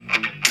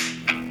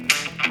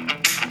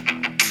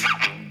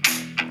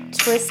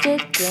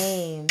Twisted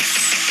Games.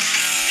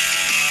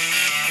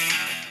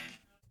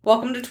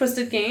 Welcome to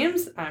Twisted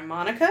Games. I'm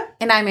Monica.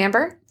 And I'm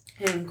Amber.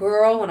 And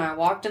girl, when I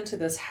walked into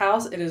this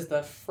house, it is the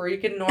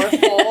freaking North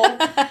Pole.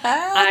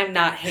 I'm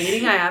not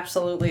hating. I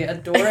absolutely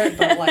adore it.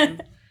 But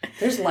like,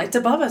 there's lights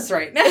above us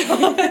right now.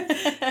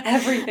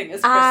 Everything is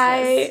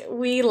Christmas.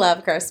 We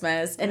love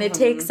Christmas. And it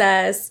takes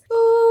us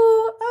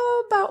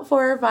about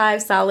 4 or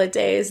 5 solid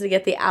days to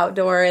get the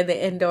outdoor and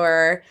the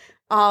indoor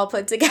all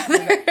put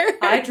together.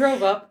 I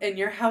drove up and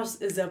your house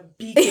is a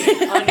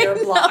beacon on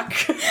your block.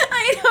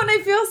 I know, and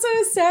I feel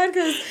so sad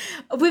because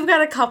we've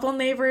got a couple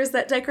neighbors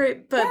that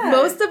decorate, but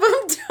most of them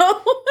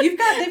don't. They've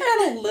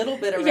got a little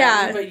bit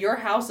around you, but your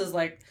house is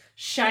like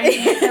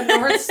shining like a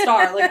North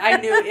Star. Like I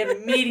knew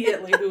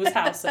immediately whose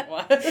house it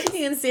was. You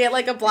can see it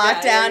like a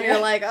block down. You're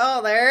like,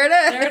 oh, there it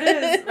is. There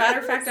it is. Matter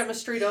of fact, I'm a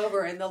street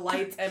over and the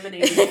lights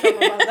emanating from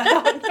above the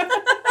house.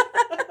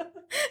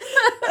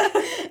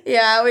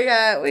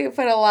 Yeah, we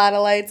put a lot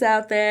of lights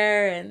out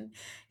there, and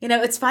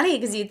it's funny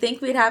because you'd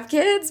think we'd have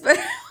kids, but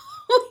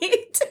we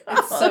don't.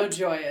 It's so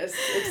joyous.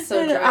 It's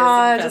so joyous.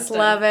 I just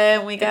love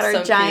it. We got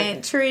our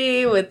giant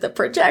tree with the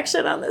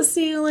projection on the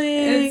ceiling.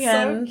 It's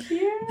so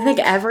cute. I think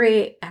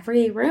every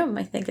room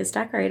is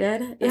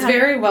decorated. Yeah. It's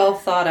very well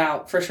thought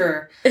out for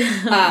sure.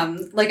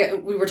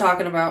 Like we were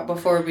talking about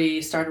before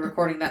we started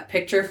recording, that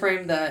picture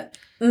frame that.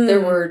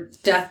 There were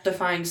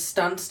death-defying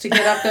stunts to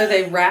get up there.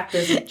 They wrapped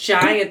this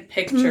giant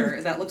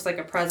picture that looks like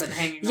a present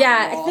hanging on the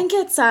wall. I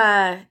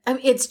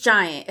think it's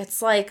giant.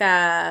 It's like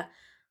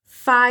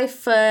 5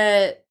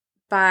 foot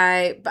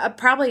by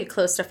probably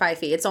close to 5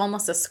 feet. It's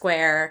almost a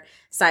square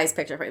size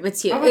picture frame.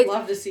 It's huge. I would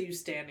love to see you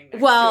standing next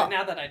to it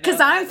now that I know.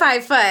 Because I'm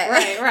 5 foot.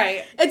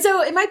 Right. And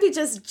so it might be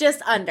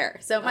just under.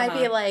 So it might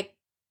be like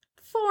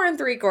 4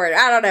 3/4.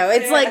 I don't know.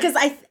 It's like, because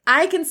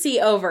I can see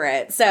over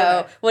it.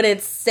 So when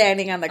it's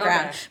standing on the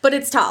ground, but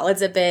it's tall.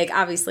 It's a big,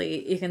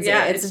 obviously you can see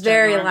it. It's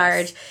very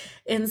large.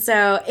 And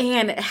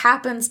it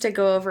happens to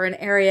go over an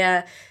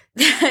area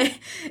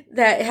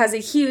that has a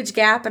huge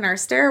gap in our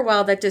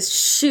stairwell that just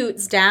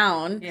shoots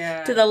down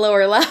to the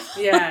lower level.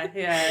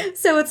 Yeah.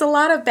 So it's a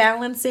lot of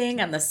balancing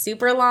on the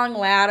super long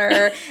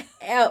ladder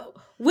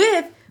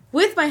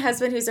with my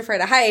husband, who's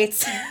afraid of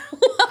heights.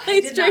 I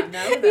did not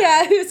know that.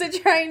 Yeah, who's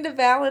trying to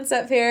balance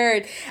up here.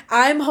 And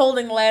I'm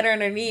holding the ladder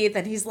underneath,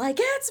 and he's like,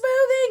 it's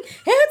moving,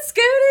 it's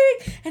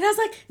scooting. And I was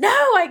like, no,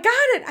 I got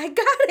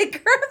it.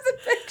 Grab the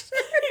picture.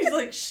 He's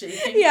like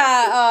shaking.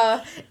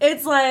 Yeah,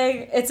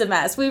 it's a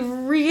mess. We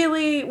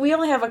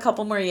only have a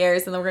couple more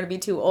years, and then we're going to be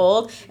too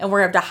old, and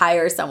we're going to have to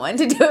hire someone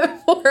to do it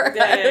for us.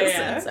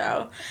 Yeah. And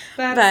so,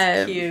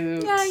 that's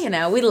cute.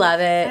 Yeah, we love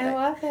it. I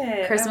love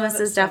it. Christmas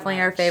is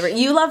definitely our favorite.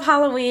 You love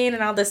Halloween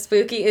and all the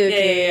spooky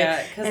ooky.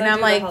 Yeah. And I'm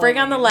like, bring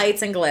on the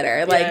lights and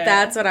glitter. Like,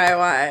 that's what I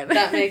want.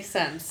 That makes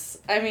sense.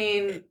 I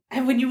mean,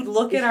 and when you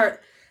look at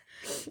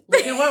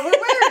what we're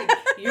wearing.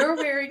 You're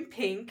wearing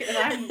pink, and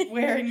I'm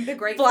wearing the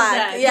Grateful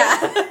Black. Dead. Yeah.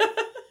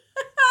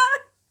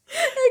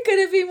 It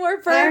couldn't be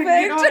more perfect.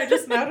 I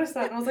just noticed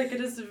that, and I was like,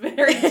 it is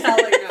very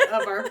telling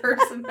of our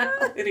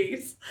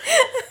personalities.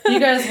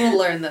 You guys will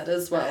learn that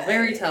as well.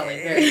 Very telling,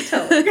 very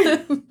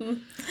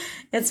telling.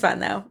 It's fun,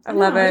 though. I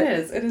love it. It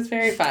is. It is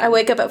very fun. I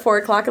wake up at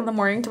 4:00 in the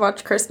morning to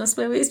watch Christmas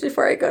movies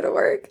before I go to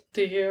work.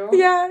 Do you?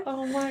 Yeah.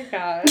 Oh, my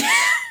gosh.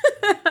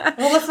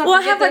 Well, let's not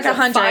forget have like there's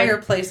 100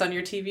 fireplace on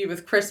your TV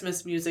with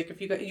Christmas music.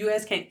 If you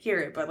guys can't hear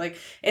it, but like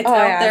it's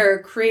out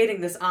there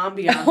creating this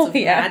ambiance of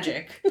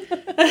magic.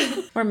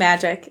 We're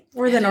magic.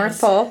 We're the North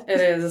Pole.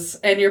 It is.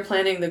 And you're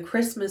planning the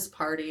Christmas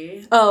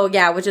party. Oh,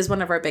 yeah, which is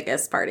one of our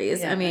biggest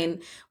parties. Yeah. I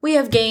mean, we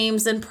have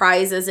games and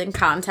prizes and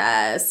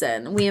contests,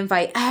 and we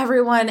invite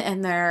everyone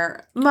and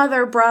their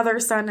mother, brother,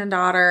 son, and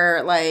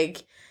daughter,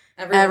 like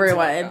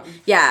everyone.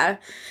 Yeah.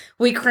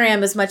 We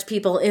cram as much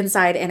people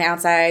inside and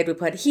outside. We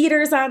put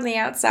heaters on the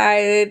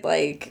outside.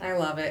 Like, I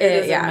love it.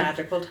 It is a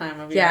magical time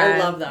of year. I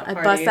love that party.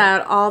 I bust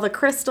out all the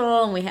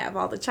crystal, and we have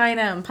all the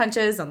china and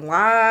punches and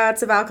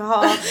lots of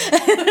alcohol.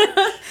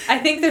 I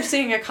think they're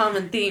seeing a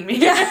common theme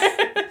here.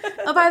 Yeah.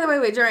 Oh, by the way,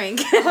 we drink.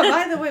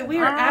 By the way, we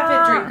are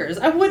avid drinkers.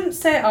 I wouldn't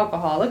say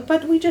alcoholic,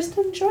 but we just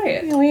enjoy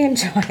it. We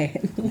enjoy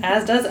it.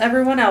 As does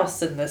everyone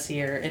else in this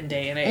year and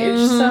day and age.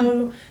 Mm-hmm.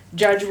 So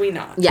judge we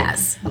not.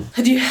 Yes.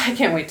 I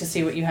can't wait to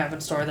see what you have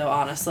in store, though,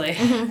 honestly.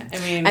 Mm-hmm. I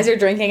mean, as you're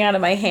drinking out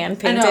of my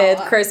hand-painted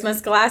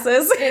Christmas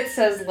glasses. It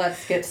says,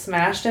 let's get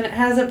smashed, and it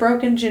has a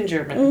broken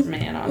ginger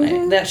man on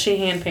it that she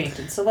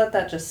hand-painted. So let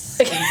that just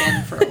sink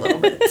in for a little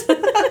bit.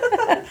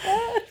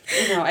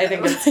 No, I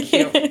think it's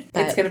cute.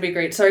 It's going to be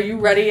great. So are you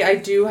ready? I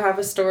do have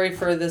a story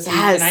for this week,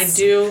 and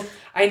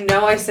I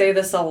know I say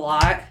this a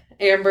lot,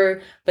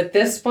 Amber, but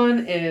this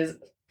one is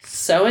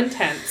so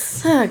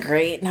intense. Oh,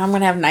 great. Now I'm going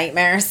to have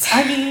nightmares.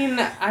 I mean,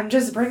 I'm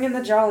just bringing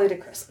the jolly to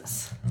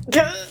Christmas.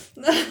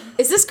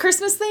 Is this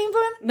Christmas themed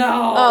one?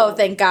 No. Oh,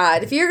 thank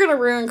God. If you're going to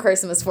ruin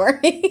Christmas for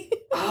me.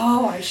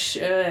 Oh, I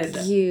should.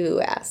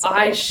 You asshole.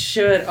 I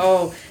should.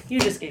 Oh, you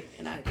just gave me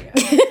an idea.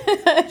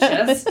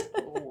 Just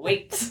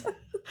wait.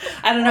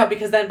 I don't know,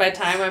 because then by the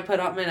time I put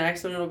up my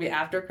next one, it'll be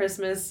after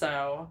Christmas,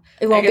 so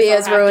it won't be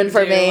as ruined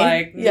for me.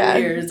 Like New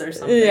Year's or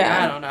something.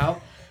 I don't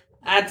know.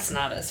 That's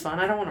not as fun.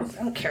 I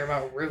don't care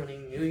about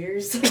ruining New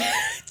Year's.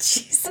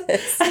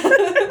 Jesus.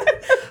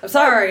 I'm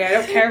sorry. I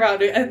don't care about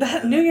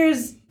New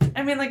Year's.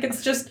 I mean, like,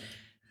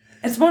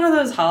 it's one of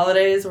those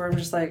holidays where I'm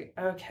just like,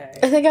 okay.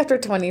 I think after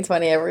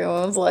 2020,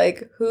 everyone's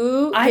like,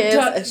 who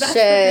gives a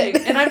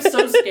shit? And I'm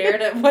so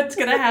scared at what's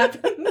going to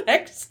happen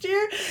next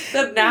year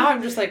that now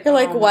I'm just like, you're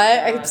like, what?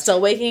 I'm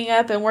still waking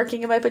up and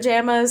working in my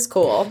pajamas?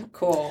 Cool.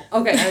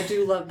 Okay, I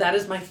do love, that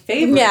is my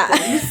favorite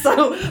thing.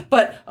 So,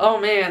 but, oh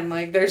man,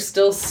 like, there's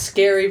still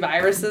scary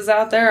viruses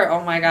out there.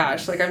 Oh my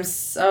gosh. Like,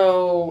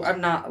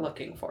 I'm not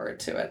looking forward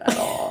to it at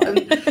all.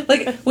 And,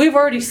 like, we've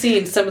already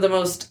seen some of the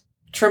most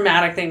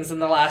traumatic things in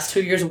the last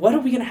 2 years. What are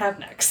we gonna have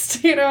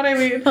next? You know what I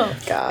mean? Oh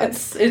God,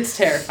 it's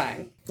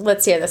terrifying.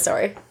 Let's hear the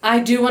story. I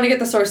do want to get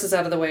the sources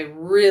out of the way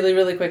really,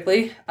 really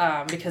quickly,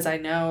 because I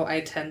know I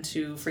tend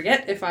to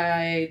forget if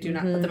I do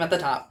not put them at the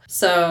top.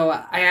 So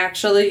I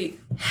actually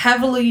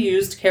heavily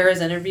used Kara's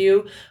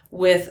interview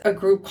with a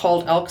group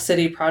called Elk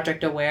City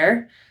Project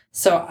Aware.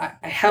 So I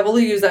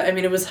heavily used that. I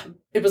mean, it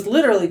was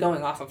literally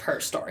going off of her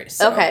story.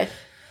 So okay.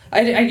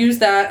 I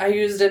used that. I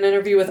used an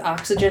interview with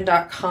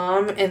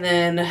Oxygen.com and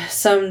then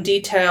some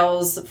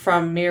details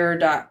from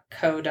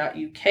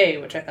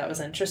Mirror.co.uk, which I thought was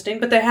interesting.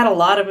 But they had a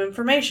lot of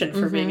information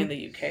for being in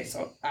the UK,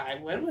 so I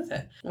went with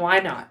it. Why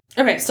not?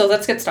 Okay, so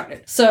let's get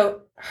started.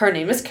 So her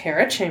name is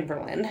Kara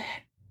Chamberlain.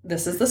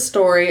 This is the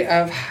story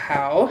of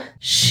how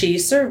she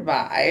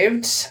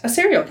survived a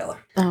serial killer.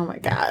 Oh my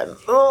God.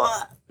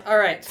 Ugh. All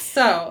right,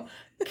 so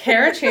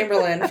Kara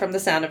Chamberlain, from the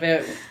sound of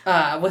it,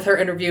 with her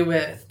interview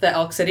with the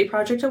Elk City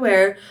Project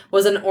Aware,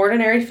 was an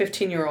ordinary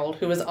 15-year-old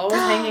who was always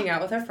hanging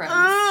out with her friends.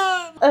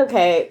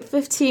 Okay,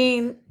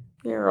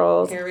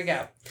 15-year-old. Here we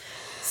go.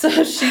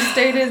 So she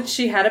stated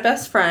she had a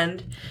best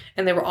friend,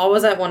 and they were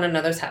always at one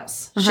another's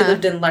house. She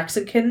lived in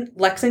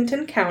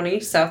Lexington County,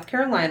 South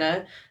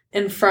Carolina,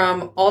 and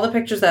from all the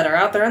pictures that are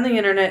out there on the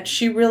internet,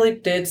 she really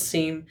did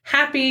seem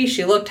happy.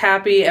 She looked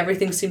happy.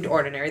 Everything seemed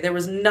ordinary. There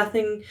was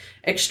nothing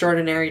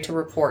extraordinary to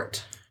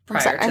report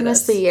prior to this. I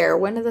missed the year.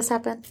 When did this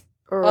happen?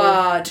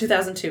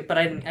 2002, but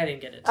I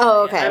didn't get it.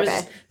 Oh, okay. I was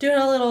just doing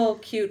a little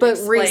cute, but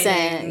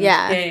recent,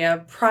 yeah.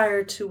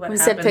 Prior to what happened.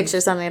 We said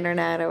pictures on the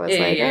internet. I was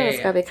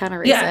it's gotta be kind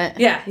of recent.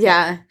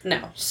 Yeah.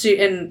 No, she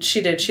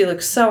did. She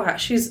looks so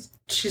happy.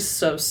 She's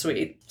so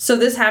sweet. So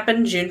this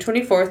happened June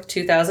 24th,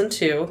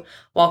 2002,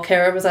 while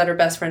Kara was at her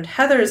best friend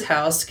Heather's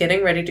house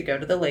getting ready to go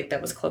to the lake that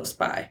was close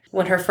by,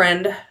 when her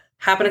friend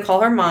happened to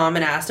call her mom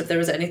and asked if there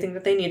was anything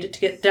that they needed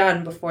to get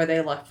done before they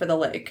left for the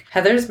lake.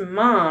 Heather's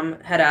mom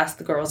had asked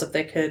the girls if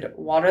they could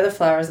water the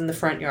flowers in the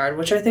front yard,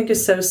 which I think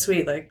is so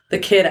sweet. Like, the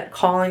kid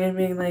calling and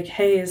being like,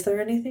 hey, is there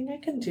anything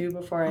I can do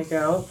before I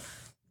go?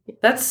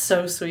 That's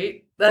so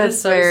sweet. That's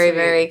so very, sweet.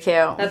 Very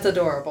cute. That's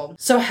adorable.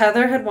 So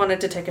Heather had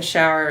wanted to take a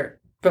shower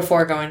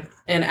before going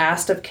and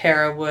asked if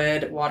Kara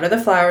would water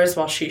the flowers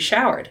while she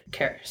showered.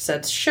 Kara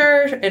said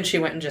sure, and she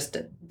went and just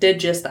did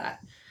just that.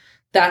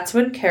 That's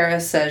when Kara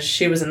says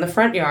she was in the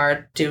front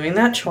yard doing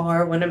that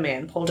chore when a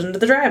man pulled into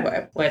the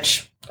driveway,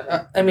 which,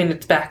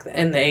 it's back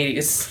in the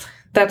 80s.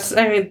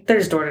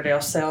 There's door-to-door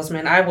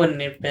salesmen. I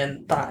wouldn't have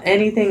thought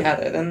anything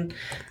other than,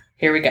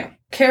 here we go.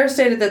 Kara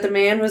stated that the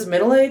man was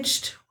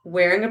middle-aged,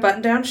 wearing a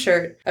button-down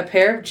shirt, a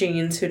pair of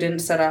jeans who didn't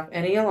set off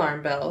any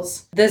alarm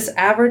bells. This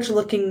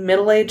average-looking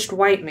middle-aged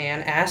white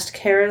man asked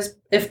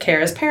if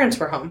Kara's parents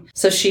were home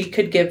so she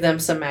could give them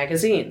some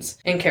magazines.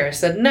 And Kara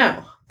said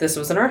no. This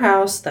wasn't her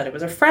house, that it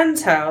was a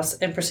friend's house,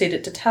 and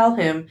proceeded to tell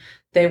him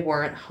they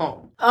weren't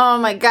home. Oh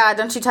my God,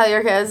 don't you tell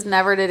your kids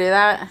never to do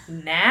that?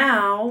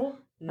 Now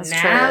That's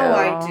true.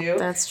 I do.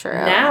 That's true.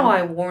 Now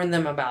I warn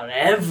them about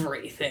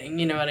everything,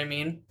 you know what I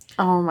mean?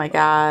 Oh my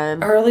God.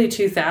 Early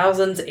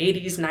 2000s,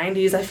 80s,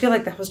 90s, I feel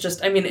like that was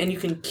just, and you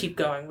can keep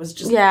going, was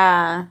just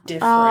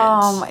different.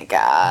 Oh my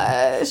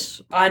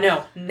gosh. I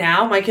know.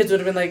 Now my kids would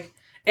have been like,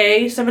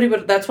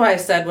 that's why I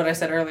said what I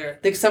said earlier.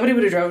 Like, somebody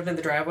would have drove into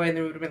the driveway and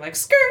they would have been like,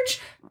 "Skirch!"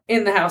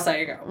 In the house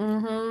I go.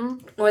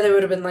 Mm-hmm. Or they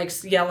would have been like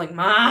yelling,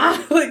 "Ma!"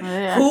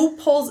 Who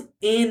pulls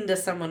into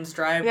someone's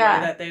driveway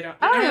that they don't?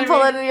 I don't even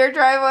pull into your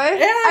driveway.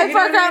 Yeah, I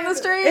park out on the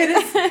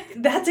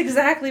street. That's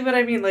exactly what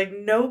I mean. Like,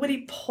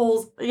 nobody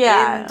pulls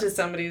into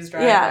somebody's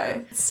driveway.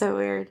 Yeah, it's so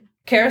weird.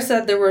 Kara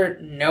said there were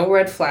no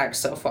red flags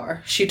so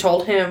far. She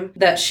told him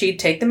that she'd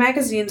take the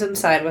magazines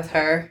inside with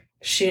her.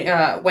 She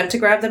went to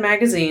grab the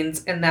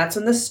magazines, and that's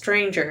when the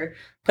stranger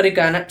put a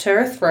gun up to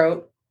her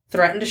throat,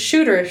 threatened to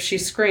shoot her if she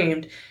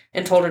screamed,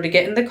 and told her to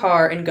get in the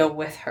car and go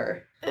with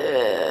her.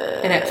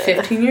 And at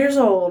 15 years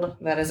old,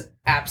 that is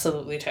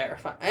absolutely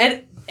terrifying.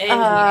 At any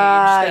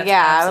age,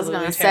 that's I was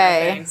going to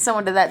say,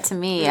 someone did that to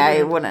me,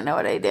 I wouldn't know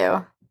what I'd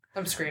do.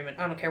 I'm screaming.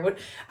 I don't care what.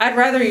 I'd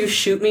rather you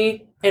shoot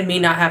me and me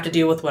not have to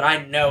deal with what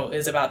I know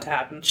is about to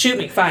happen. Shoot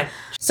me, fine.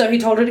 So he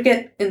told her to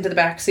get into the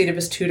back seat of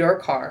his 2-door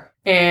car.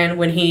 And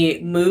when he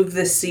moved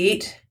the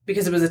seat,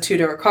 because it was a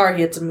 2-door car,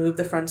 he had to move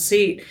the front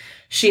seat.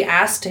 She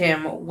asked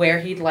him where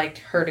he'd like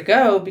her to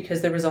go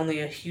because there was only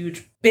a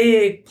huge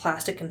big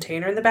plastic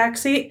container in the back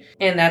seat.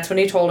 And that's when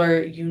he told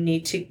her, you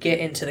need to get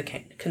into the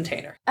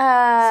container.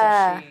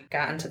 So she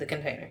got into the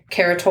container.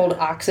 Kara told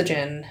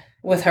Oxygen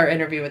with her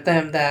interview with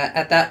them that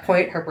at that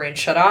point her brain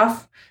shut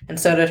off and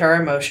so did her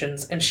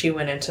emotions, and she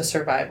went into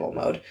survival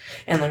mode.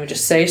 And let me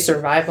just say,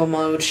 survival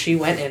mode she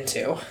went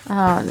into.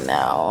 Oh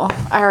no.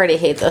 I already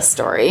hate this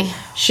story.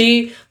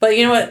 But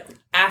you know what?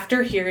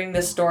 After hearing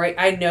this story,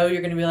 I know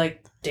you're going to be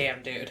like,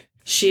 damn, dude.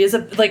 She is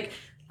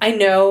I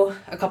know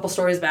a couple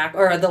stories back,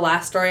 or the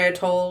last story I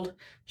told,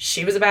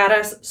 she was a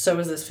badass, so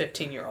was this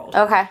 15-year-old.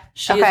 Okay.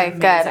 Okay,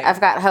 good.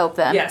 I've got hope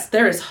then. Yes,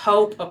 there is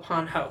hope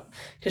upon hope,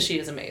 because she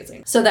is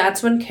amazing. So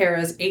that's when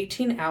Kara's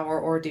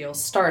 18-hour ordeal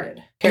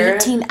started.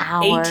 18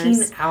 hours?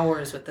 18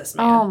 hours with this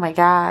man. Oh my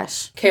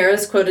gosh.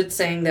 Kara's quoted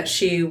saying that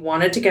she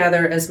wanted to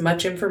gather as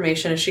much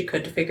information as she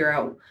could to figure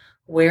out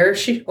where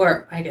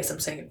or I guess I'm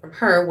saying it from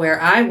her,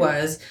 where I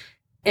was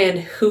and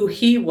who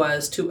he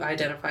was to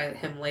identify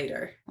him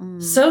later.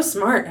 So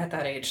smart at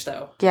that age,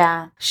 though.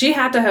 Yeah. She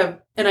had to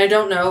have, and I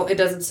don't know, it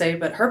doesn't say,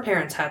 but her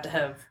parents had to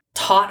have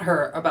taught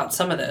her about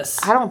some of this.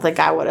 I don't think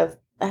I would have.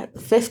 At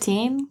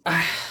 15?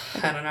 I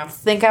don't know. I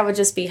think I would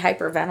just be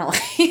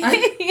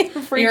hyperventilating.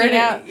 Freaking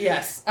out.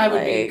 Yes. I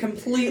would be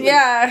completely.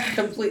 Yeah.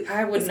 I would this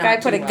not. This guy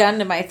put a gun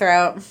to my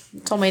throat.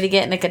 Told me to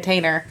get in a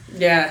container.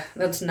 Yeah.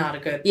 That's not a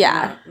good.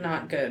 Yeah.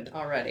 Not good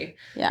already.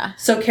 Yeah.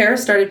 So Kara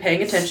started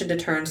paying attention to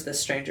turns this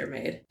stranger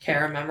made.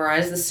 Kara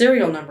memorized the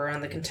serial number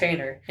on the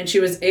container, and she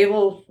was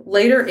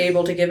later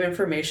able to give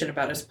information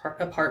about his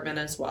apartment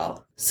as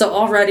well. So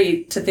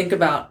already to think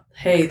about,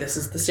 hey, this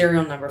is the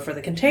serial number for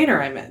the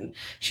container I'm in.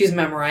 She's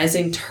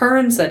memorizing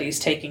turns that he's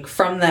taking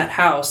from that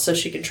house so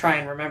she can try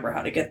and remember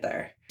how to get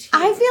there.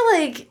 I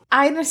feel like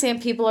I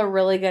understand people are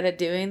really good at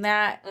doing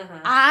that.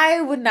 I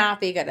would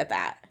not be good at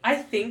that. I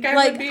think I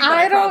would be, but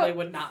I probably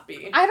would not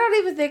be. I don't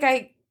even think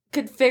I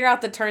could figure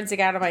out the turns to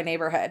get out of my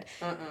neighborhood.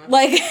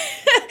 Like,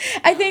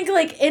 I think,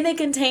 like, in a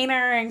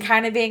container and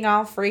kind of being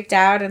all freaked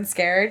out and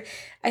scared,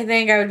 I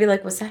think I would be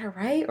like, was that a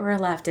right or a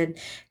left? And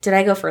did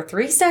I go for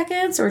 3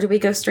 seconds or did we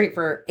go straight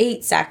for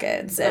 8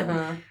 seconds?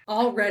 And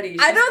already,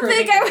 I don't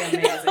think I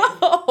would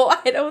know.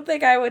 I don't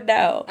think I would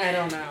know. I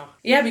don't know.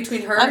 Yeah,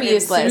 between her and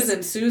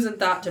useless. Susan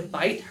thought to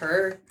bite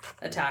her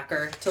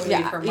attacker to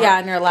leave her mark. Yeah,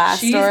 in her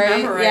last She's story.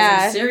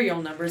 memorizing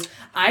serial numbers.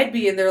 I'd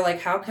be in there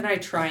like, how can I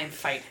try and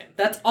fight him?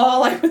 That's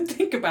all I would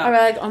think about. I'd be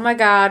like, oh my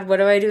God, what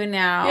do I do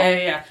now?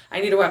 Yeah. I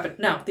need a weapon.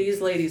 No,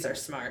 these ladies are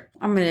smart.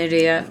 I'm an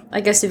idiot.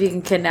 I guess if you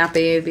can kidnap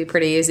me, it'd be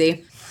pretty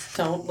easy.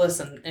 Don't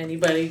listen. Don't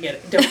anybody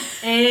get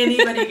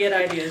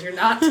ideas. You're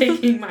not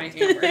taking my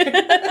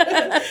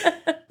hammer.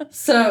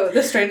 So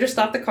the stranger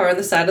stopped the car on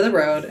the side of the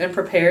road and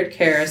prepared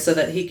Kara so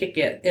that he could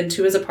get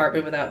into his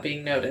apartment without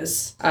being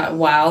noticed.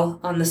 While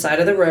on the side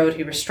of the road,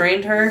 he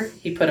restrained her,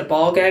 he put a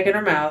ball gag in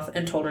her mouth,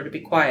 and told her to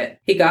be quiet.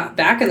 He got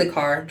back in the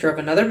car, drove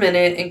another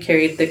minute, and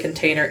carried the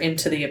container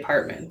into the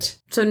apartment.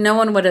 So no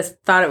one would have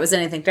thought it was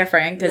anything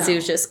different because he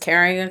was just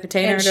carrying a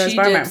container into his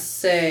apartment. And she did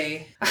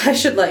say, I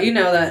should let you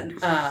know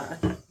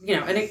that,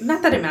 and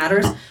not that it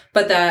matters,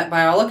 but that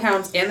by all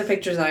accounts and the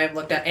pictures I have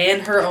looked at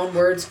and her own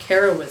words,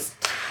 Kara was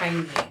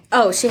tiny.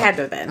 Oh, she had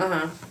to have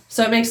been.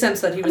 So it makes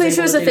sense that he was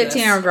she was a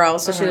 15-year-old girl,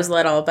 so she was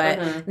little, but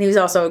and he was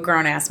also a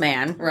grown-ass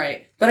man.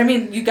 Right. But I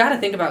mean, you got to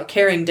think about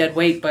carrying dead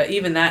weight, but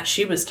even that,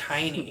 she was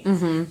tiny.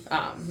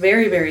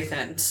 Very, very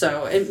thin.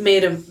 So it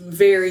made it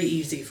very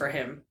easy for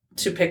him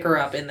to pick her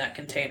up in that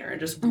container and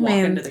just walk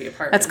into the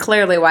apartment. That's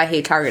clearly why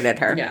he targeted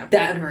her. Yeah.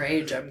 That and her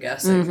age, I'm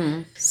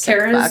guessing.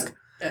 Kara's...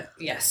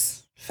 yes.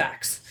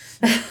 Facts.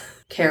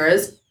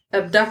 Kara's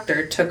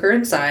abductor took her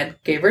inside,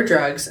 gave her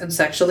drugs, and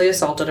sexually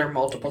assaulted her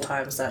multiple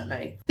times that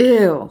night.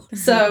 Ew.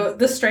 So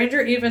the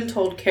stranger even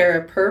told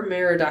Kara per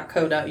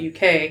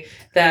mirror.co.uk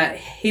that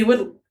he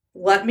would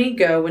let me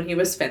go when he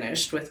was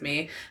finished with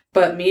me,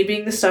 but me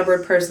being the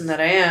stubborn person that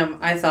I am,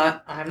 I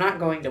thought, I'm not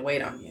going to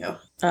wait on you.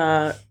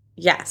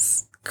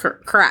 Yes.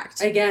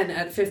 Correct. Again,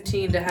 at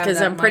 15 to have that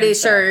because I'm pretty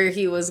sure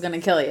he was going to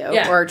kill you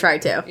or try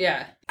to.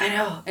 Yeah. I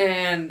know.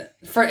 And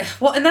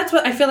and that's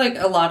what I feel like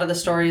a lot of the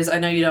stories, I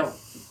know you don't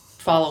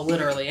follow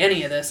literally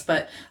any of this,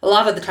 but a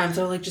lot of the times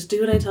they're like, just do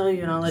what I tell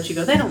you and I'll let you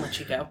go. They don't let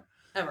you go.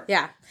 Ever.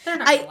 Yeah. They're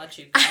not going to let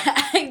you go.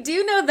 I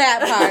do know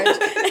that part.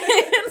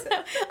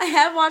 So I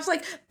have watched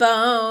like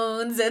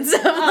Bones and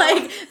some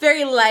like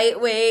very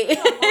lightweight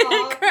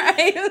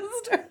crime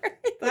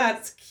stories.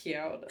 That's cute.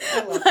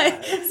 I love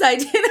that. So I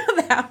do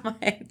know that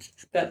much.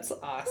 That's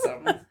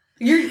awesome.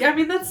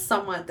 That's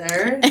somewhat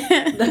there.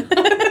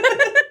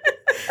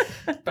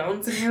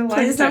 Bones in your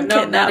lifetime.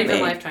 No, not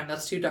even Lifetime.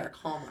 That's too dark.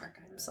 Hallmark.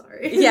 I'm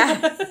sorry. Yeah.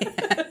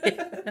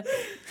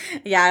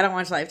 Yeah, I don't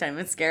watch Lifetime.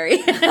 It's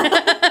scary.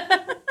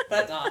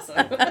 That's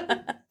awesome.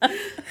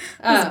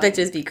 These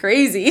bitches be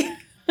crazy.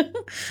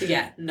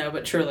 Yeah, no,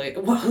 but truly.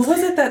 Who was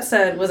it that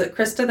said, was it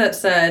Krista that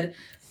said,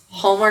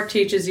 Hallmark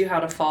teaches you how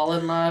to fall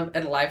in love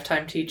and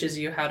Lifetime teaches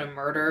you how to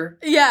murder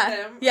them?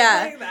 Yeah.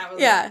 Like, that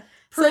was, yeah.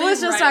 So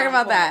let's just talk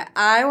about that.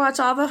 I watch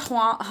all the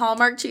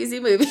Hallmark cheesy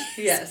movies.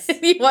 Yes.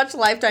 You watch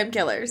Lifetime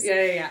Killers.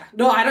 Yeah.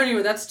 No, I don't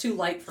even. That's too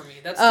light for me.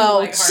 That's too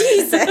lighthearted.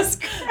 Jesus.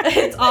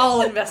 It's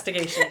all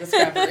investigation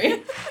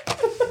discovery.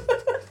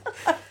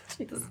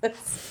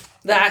 Jesus.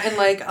 That and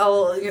like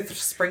I'll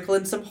sprinkle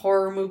in some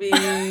horror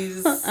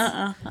movies.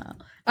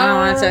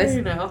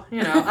 You know.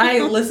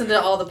 I listen to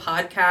all the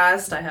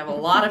podcasts. I have a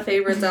lot of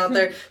favorites out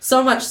there.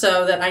 So much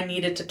so that I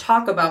needed to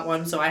talk about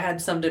one, so I had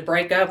some to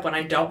break up when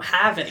I don't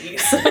have any.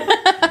 So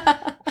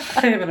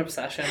I have an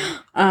obsession.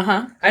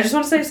 I just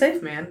want to stay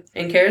safe, man.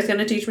 And Kara's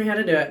gonna teach me how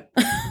to do it.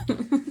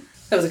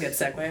 That was a good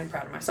segue. I'm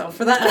proud of myself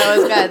for that.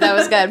 That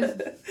was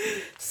good.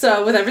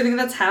 So, with everything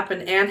that's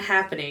happened and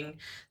happening,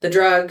 the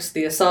drugs,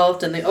 the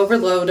assault, and the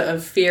overload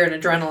of fear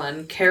and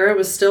adrenaline, Kara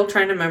was still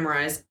trying to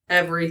memorize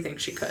everything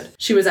she could.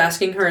 She was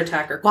asking her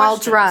attacker while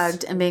questions.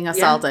 drugged and being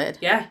assaulted.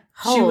 Yeah.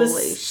 Holy she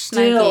was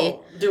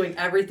still shnikey. doing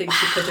everything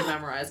she could to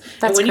memorize.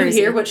 That's and when crazy.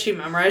 you hear what she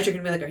memorized, you're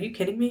going to be like, are you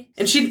kidding me?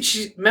 And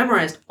she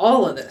memorized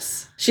all of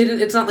this.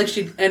 It's not like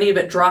any of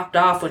it dropped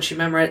off when she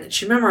memorized.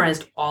 She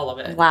memorized all of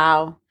it.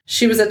 Wow.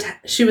 She was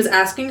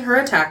asking her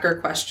attacker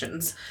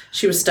questions.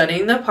 She was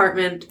studying the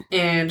apartment,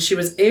 and she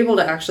was able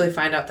to actually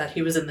find out that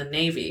he was in the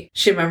Navy.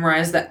 She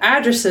memorized the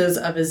addresses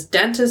of his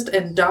dentist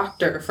and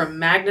doctor from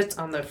magnets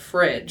on the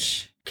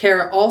fridge.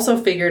 Kara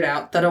also figured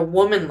out that a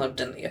woman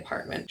lived in the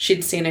apartment.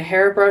 She'd seen a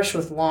hairbrush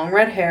with long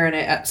red hair in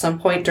it at some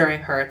point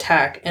during her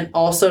attack, and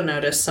also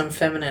noticed some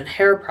feminine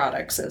hair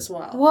products as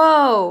well.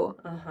 Whoa.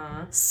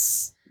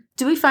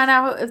 Do we find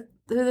out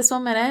who this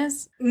woman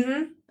is?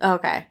 Mm-hmm.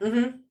 Okay.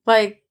 Mm-hmm.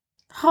 Like,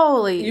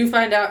 holy. You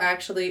find out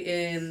actually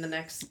in the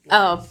next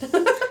Oh.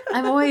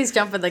 I'm always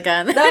jumping the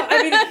gun. No,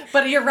 I mean,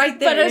 but you're right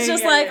there. But it's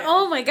just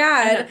oh my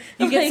God.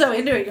 You get so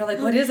into it. You're like,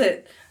 what is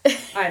it?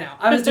 I know.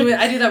 I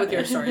do that with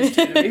your stories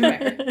too, to be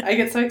fair. I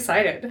get so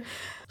excited.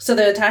 So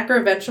the attacker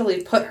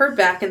eventually put her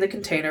back in the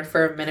container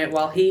for a minute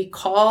while he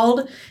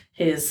called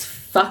his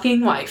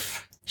fucking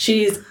wife.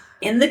 She's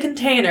in the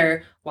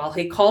container while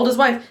he called his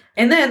wife.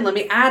 And then, let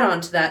me add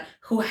on to that,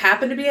 who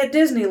happened to be at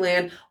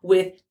Disneyland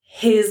with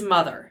his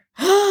mother.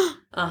 The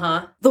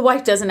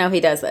wife doesn't know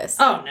he does this.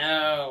 Oh,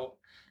 no.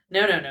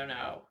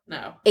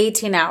 No.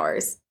 18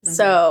 hours. Mm-hmm.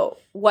 So,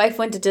 wife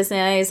went to Disney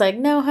and he's like,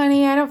 no,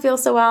 honey, I don't feel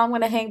so well. I'm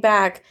going to hang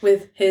back.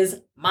 With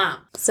his mom.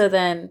 So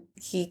then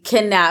he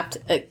kidnapped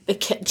a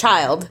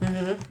child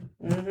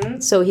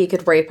so he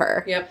could rape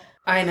her. Yep.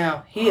 I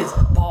know. He is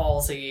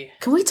ballsy.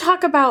 Can we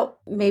talk about,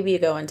 maybe you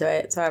go into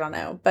it, so I don't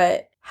know,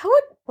 but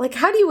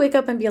how do you wake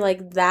up and be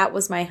like, that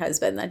was my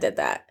husband that did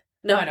that?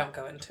 No, I don't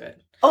go into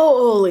it.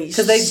 Oh, holy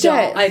shit. Because they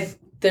don't.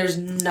 There's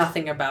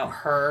nothing about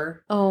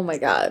her. Oh my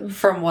God.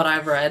 From what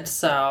I've read,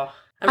 so.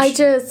 I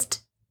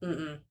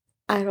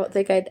don't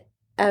think I'd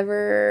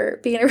ever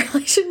be in a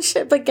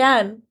relationship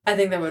again. I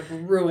think that would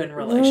ruin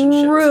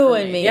relationships.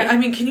 Ruin me. Yeah, I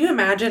mean, can you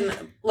imagine,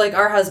 like,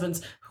 our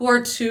husbands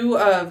who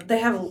are they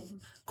have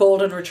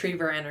golden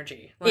retriever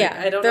energy. Like,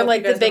 yeah, they're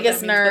like the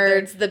biggest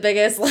nerds, the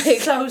biggest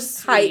so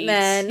hype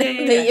men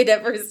that you'd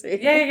ever see.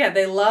 Yeah.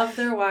 They love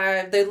their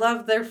wives. They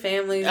love their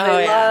families.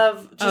 They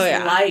love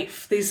just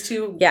life. These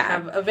two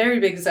have a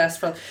very big zest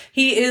for.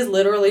 He is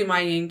literally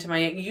my yin to my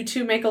yang. You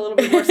two make a little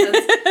bit more sense.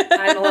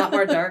 I'm a lot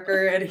more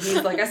darker, and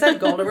he's, like I said,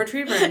 golden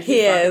retriever, and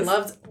he fucking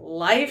loves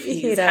life.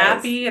 He's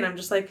happy, and I'm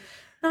just like.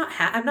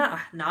 I'm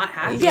not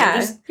happy.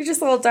 Yeah, you're just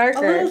a little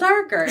darker. A little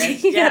darker.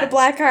 You got a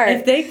black heart.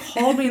 If they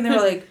called me and they were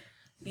like,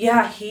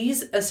 yeah,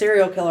 he's a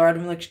serial killer, I'd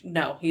be like,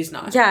 no, he's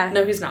not. Yeah.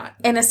 No, he's not.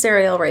 And a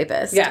serial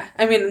rapist. Yeah.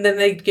 I mean, then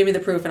they give me the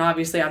proof, and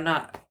obviously I'm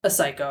not a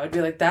psycho. I'd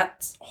be like,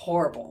 that's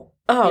horrible.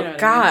 Oh, you know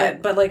God. I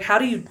mean? But, like, how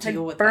do you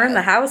deal with burn that?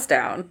 the house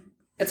down.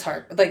 It's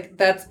hard. Like,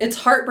 it's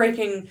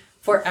heartbreaking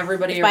for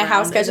everybody around. My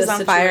house catches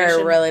on fire,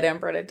 I really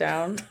didn't burn it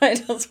down. I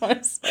just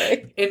want to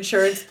say.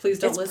 Insurance, please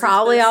don't listen to this. It's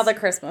probably all the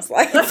Christmas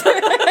lights.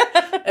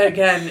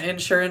 Again,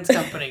 insurance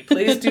company,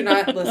 please do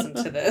not listen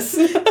to this.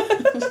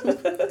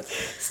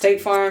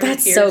 State Farm.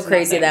 That's so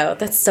crazy, though.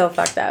 That's so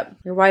fucked up.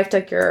 Your wife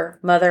took your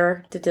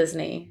mother to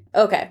Disney.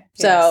 Okay,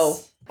 so.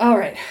 Yes. All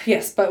right.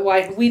 Yes, but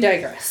we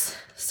digress.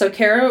 So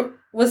Kara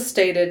was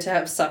stated to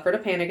have suffered a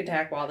panic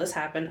attack while this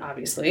happened,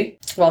 obviously,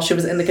 while she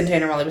was in the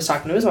container while he was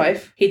talking to his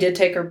wife. He did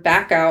take her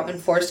back out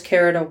and forced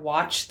Kara to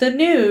watch the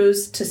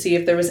news to see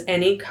if there was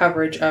any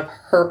coverage of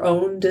her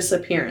own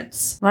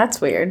disappearance. Well, that's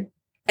weird.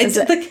 Is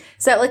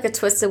that like a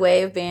twisted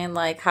way of being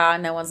like,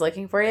 no one's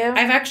looking for you?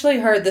 I've actually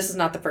heard, this is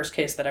not the first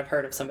case that I've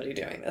heard of somebody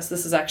doing this.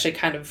 This is actually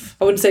kind of,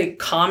 I wouldn't say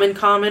common,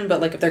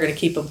 but like if they're going to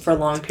keep them for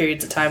long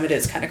periods of time, it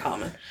is kind of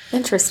common.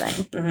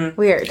 Interesting. Mm-hmm.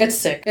 Weird. It's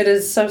sick. It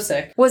is so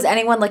sick. Was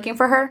anyone looking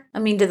for her? I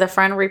mean, did the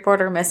friend report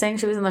her missing?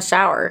 She was in the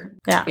shower.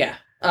 Yeah. Yeah.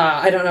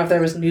 I don't know if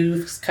there was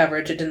news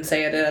coverage. It didn't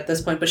say it at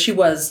this point, but she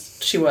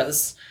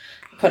was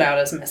put out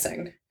as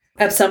missing.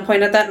 At some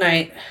point at that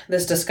night,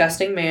 this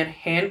disgusting man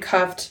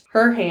handcuffed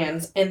her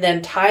hands and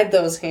then tied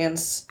those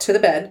hands to the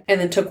bed and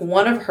then took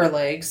one of her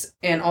legs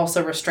and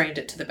also restrained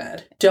it to the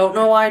bed. Don't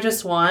know why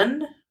just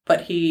one,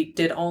 but he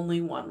did only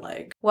one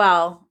leg.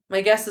 Well,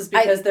 my guess is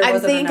because there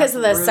wasn't enough because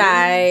of the room.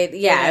 side,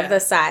 of the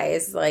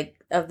size, like,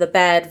 of the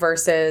bed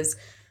versus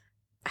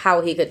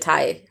how he could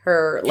tie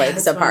her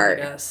legs apart.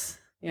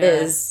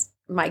 Is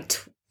my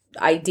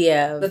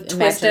idea of the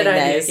twisted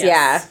imagining idea. this.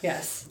 Yes.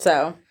 Yes.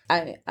 So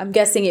I'm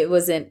guessing it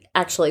wasn't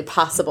actually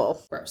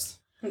possible. Gross.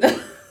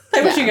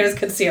 I wish you guys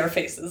could see our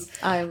faces.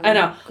 I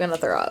know. Gonna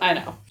throw up. I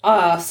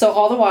know. So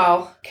all the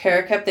while,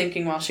 Kara kept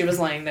thinking while she was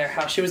laying there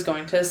how she was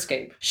going to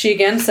escape. She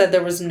again said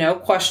there was no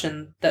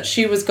question that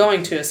she was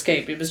going to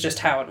escape. It was just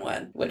how and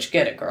when. Which,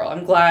 get it, girl.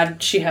 I'm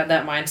glad she had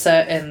that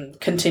mindset and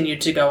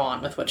continued to go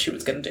on with what she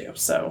was going to do.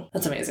 So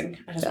that's amazing.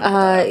 I just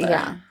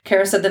yeah.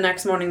 Kara said the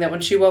next morning that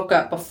when she woke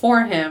up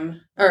before him,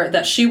 and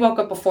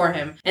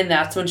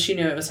that's when she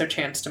knew it was her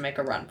chance to make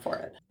a run for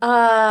it.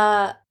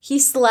 He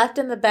slept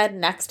in the bed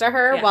next to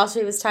her while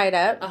she was tied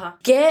up. Uh-huh.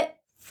 Get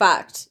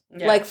fucked.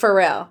 Yeah. Like, for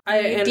real.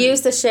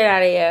 Abuse the shit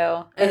out of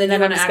you. And then you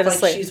want to act like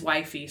sleep. She's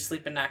wifey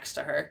sleeping next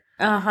to her.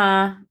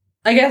 Uh-huh.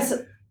 I guess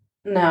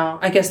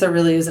there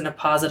really isn't a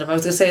positive. I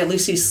was going to say at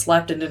least he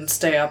slept and didn't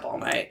stay up all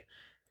night.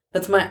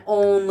 That's my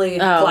only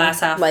glass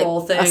half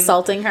full thing.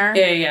 Assaulting her?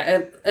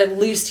 Yeah. At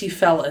least he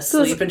fell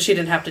asleep and she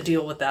didn't have to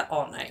deal with that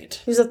all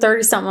night. He's a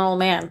 30-something-old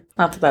man.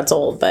 Not that that's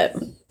old, but...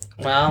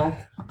 Well,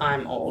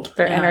 I'm old.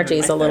 Their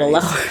energy's a little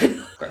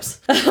lower.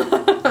 Gross.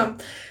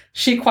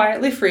 She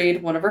quietly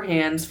freed one of her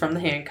hands from the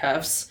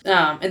handcuffs.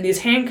 And these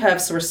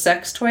handcuffs were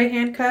sex toy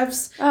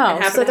handcuffs. Oh,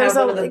 and happened to have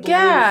one of the blue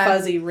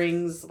fuzzy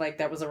rings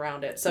that was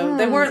around it. So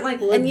they weren't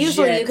legit. And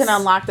usually you can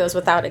unlock those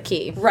without a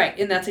key. Right,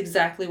 and that's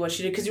exactly what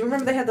she did. Because you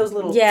remember they had those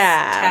little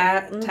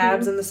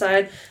tabs in the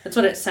side? That's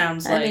what it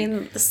sounds like. I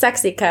mean, the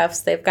sexy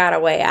cuffs, they've got a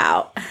way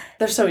out.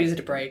 They're so easy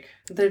to break.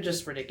 They're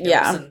just ridiculous.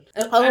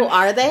 Yeah.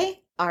 Are they?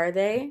 Are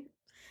they?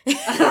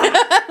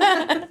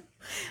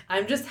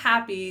 I'm just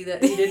happy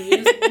that he didn't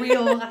use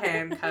real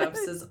handcuffs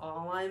is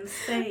all I'm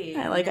saying.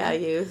 I like how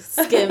you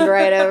skimmed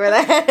right over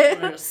that. I'm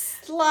going to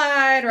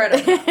slide right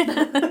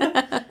over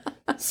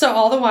that. So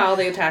all the while,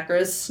 the attacker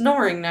is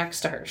snoring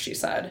next to her, she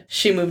said.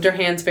 She moved her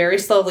hands very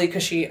slowly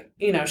because she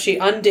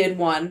undid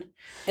one.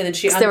 And then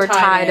she untied they were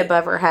tied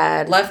above her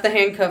head. Left the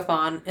handcuff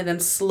on, and then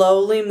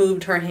slowly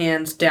moved her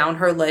hands down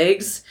her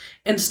legs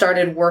and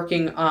started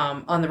working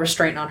on the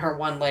restraint on her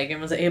one leg and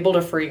was able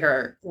to free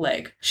her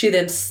leg. She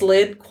then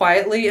slid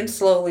quietly and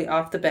slowly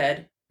off the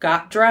bed,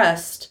 got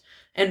dressed,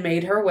 and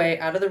made her way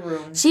out of the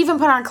room. She even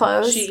put on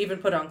clothes? She even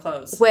put on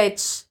clothes.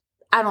 Which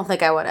I don't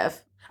think I would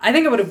have. I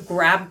think I would have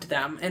grabbed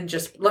them and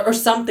or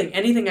something,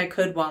 anything I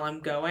could while I'm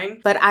going.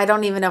 But I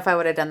don't even know if I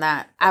would have done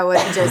that. I would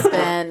have just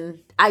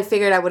I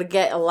figured I would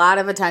get a lot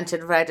of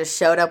attention if I just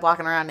showed up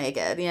walking around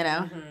naked, you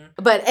know?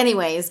 Mm-hmm. But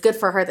anyways, good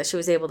for her that she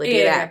was able to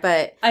do that.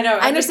 But I know.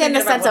 I understand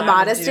the sense of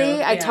modesty.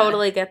 Yeah. I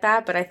totally get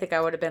that. But I think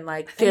I would have been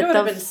like, get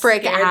the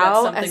frick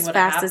out as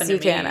fast as you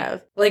can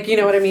have. Like, you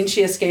know what I mean?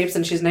 She escapes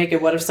and she's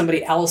naked. What if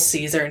somebody else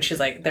sees her and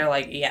they're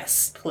like,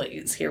 yes,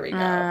 please, here we go.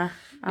 You know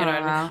what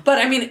I mean? But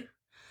I mean...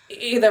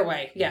 Either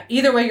way,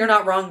 you're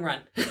not wrong, run.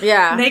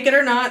 Yeah. Naked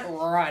or not,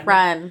 run.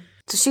 Run.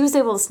 So she was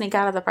able to sneak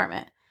out of the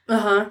apartment.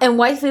 Uh-huh. And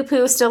Wifey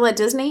Poo is still at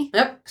Disney?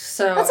 Yep.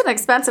 So that's an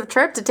expensive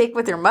trip to take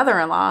with your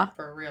mother-in-law.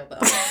 For real,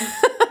 though.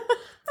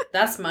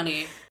 That's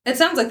money. It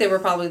sounds like they were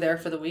probably there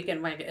for the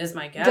weekend, is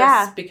my guess.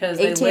 Yeah. Because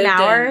they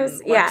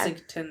lived in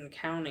Lexington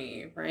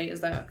County, right?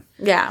 Is that?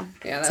 Yeah.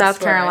 Yeah. That's South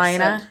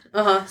Carolina.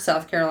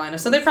 South Carolina.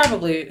 So they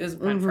probably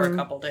went for a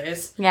couple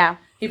days. Yeah.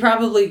 He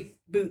probably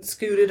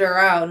scooted her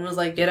out and was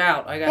like, get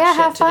out. I got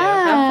shit to do.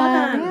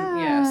 Have fun. Yeah.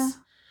 Yes.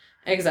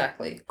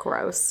 Exactly.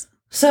 Gross.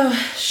 So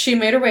she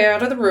made her way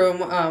out of the room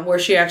where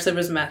she actually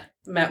was met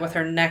with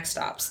her next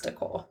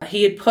obstacle.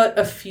 He had put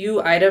a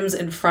few items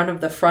in front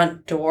of the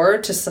front door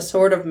to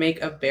sort of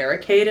make a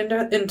barricade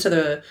into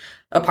the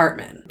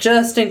apartment.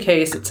 Just in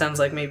case it sounds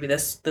like maybe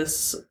this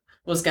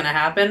was going to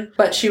happen.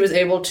 But she was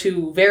able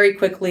to very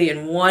quickly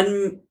in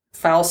one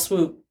foul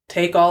swoop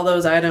take all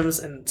those items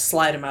and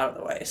slide them out of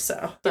the way.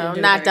 So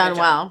not done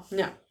well.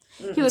 No.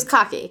 Mm-hmm. He was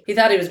cocky. He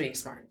thought he was being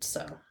smart.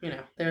 So,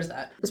 there's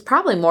that. It was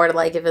probably more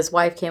to if his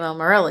wife came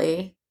home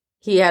early,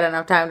 he had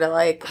enough time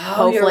to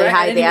hopefully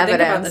hide the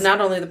evidence.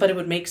 Not only, but it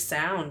would make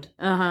sound.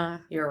 Uh-huh.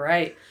 You're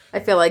right. I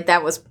feel like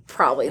that was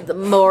probably the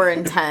more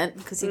intent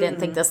because he didn't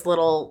think this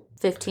little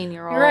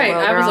 15-year-old right.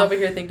 I was over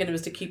here thinking it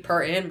was to keep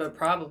her in, but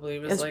probably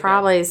it was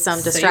probably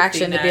some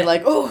distraction to be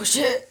like, oh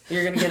shit.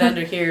 You're going to get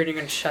under here and you're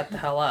going to shut the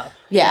hell up.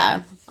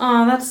 Yeah.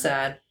 Oh, that's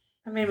sad.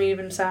 That made me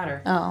even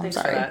sadder. Oh, Thanks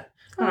sorry. For that.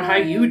 I don't know how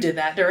you did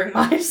that during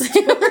my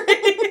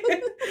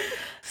story.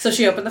 So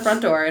she opened the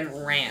front door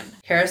and ran.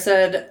 Kara was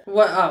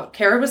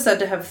said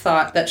to have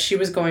thought that she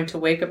was going to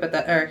wake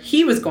up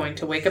he was going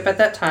to wake up at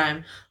that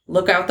time,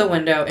 look out the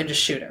window, and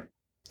just shoot him.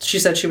 She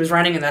said she was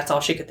running and that's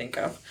all she could think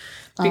of.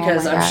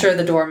 Because I'm sure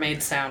the door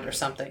made sound or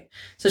something.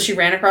 So she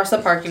ran across the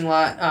parking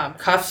lot,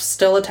 cuffs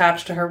still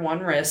attached to her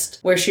one wrist,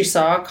 where she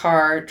saw a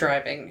car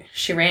driving.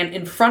 She ran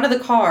in front of the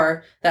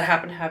car that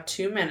happened to have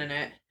two men in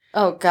it.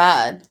 Oh,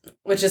 God.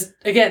 Which is,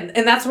 again,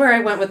 and that's where I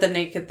went with the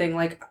naked thing.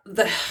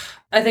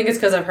 I think it's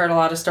because I've heard a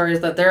lot of stories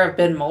that there have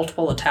been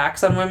multiple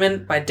attacks on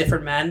women by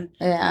different men.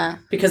 Yeah.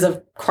 Because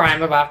of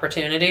crime of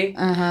opportunity.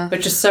 Uh-huh.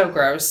 Which is so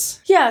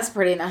gross. Yeah, it's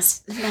pretty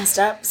messed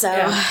up. So,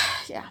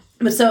 yeah.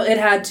 But so it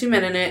had 2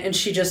 men in it, and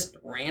she just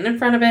ran in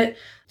front of it.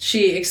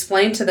 She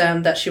explained to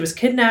them that she was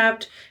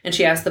kidnapped, and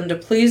she asked them to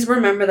please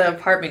remember the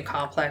apartment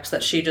complex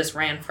that she just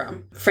ran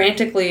from.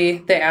 Frantically,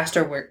 they asked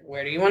her,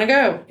 where do you want to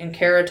go? And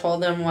Kara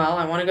told them, well,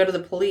 I want to go to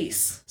the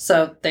police.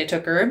 So they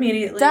took her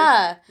immediately.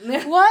 Duh.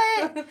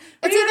 What?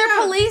 It's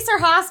either police or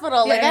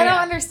hospital. Yeah, I don't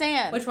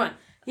understand. Which one?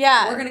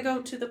 Yeah. We're going to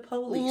go to the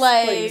police,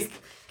 please.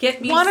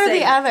 Get me one safe, or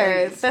the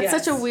other. please. That's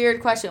such a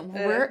weird question.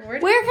 Where can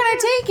can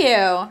I take you?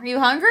 Are you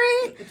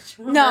hungry?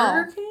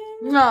 No.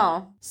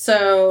 No.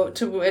 So,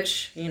 to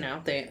which,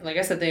 they, like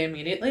I said, they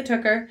immediately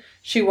took her.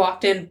 She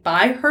walked in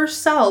by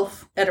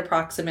herself at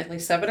approximately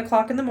 7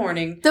 o'clock in the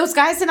morning. Those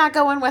guys did not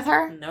go in with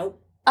her?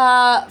 Nope.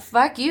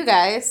 Fuck you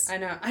guys. I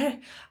know.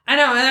 I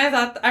know, and I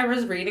thought, I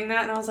was reading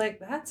that, and I was like,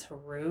 that's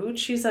rude.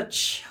 She's a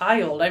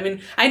child. I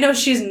mean, I know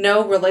she's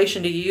no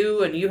relation to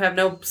you, and you have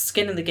no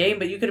skin in the game,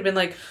 but you could have been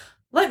like,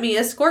 let me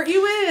escort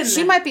you in.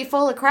 She might be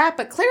full of crap,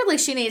 but clearly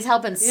she needs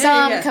help in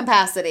some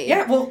capacity.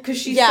 Yeah, well, because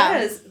she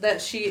says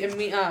that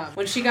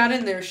when she got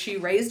in there, she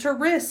raised her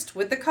wrist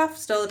with the cuff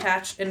still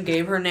attached and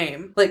gave her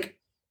name. Like,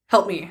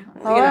 help me.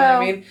 Hello. You know what I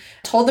mean?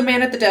 Told the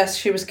man at the desk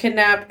she was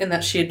kidnapped and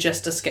that she had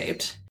just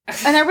escaped.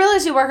 And I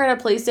realize you work at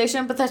a police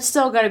station, but that's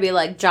still got to be,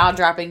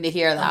 jaw-dropping to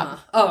hear that.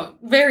 Oh,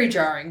 very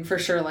jarring, for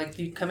sure. Like,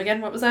 you come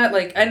again? What was that?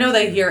 Like, I know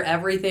they hear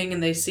everything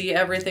and they see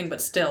everything,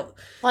 but still.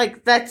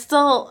 That's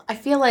still, I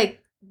feel like,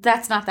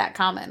 that's not that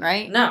common,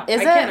 right? No, is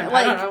I it? can't.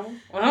 I don't know.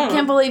 I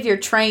can't believe you're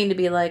trained to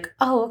be like,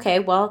 oh, okay,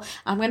 well,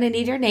 I'm going to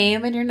need your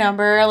name and your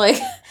number. Like,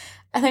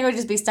 I think I would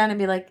just be stunned and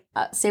be like,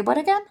 say what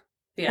again?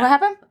 Yeah. What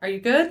happened? Are you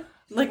good?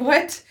 Like,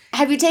 what?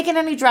 Have you taken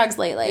any drugs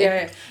lately?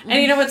 Yeah.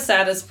 And you know what's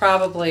sad is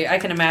probably, I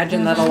can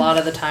imagine that a lot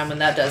of the time when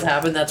that does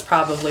happen, that's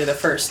probably the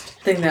first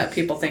thing that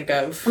people think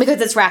of. Because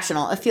it's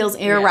rational. It feels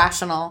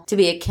irrational to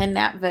be a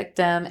kidnapped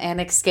victim and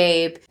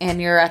escape,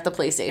 and you're at the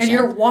police station. And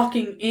you're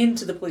walking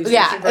into the police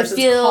station versus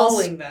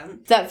calling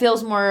them. That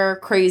feels more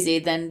crazy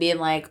than being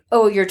like,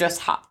 oh, you're just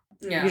hot.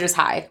 Yeah. You're just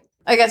high.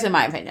 I guess in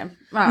my opinion.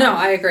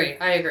 I agree.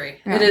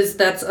 Yeah.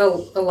 That's a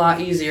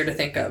lot easier to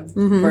think of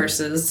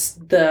versus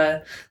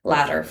the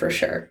latter for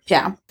sure.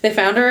 Yeah. They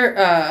found her,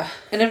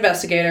 an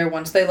investigator,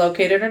 once they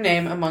located her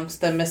name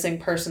amongst the missing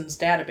persons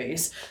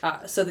database.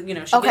 So that,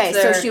 she gets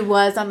there. So she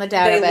was on the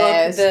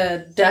database.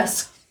 The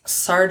desk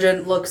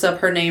sergeant looks up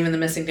her name in the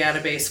missing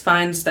database,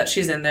 finds that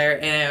she's in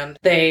there, and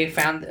they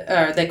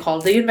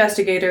called the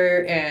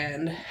investigator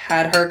and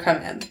had her come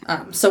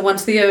in. So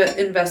once the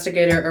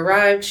investigator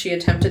arrived, she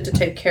attempted to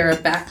take Kara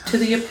back to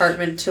the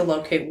apartment to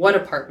locate what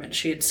apartment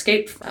she had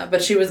escaped from,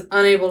 but she was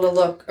unable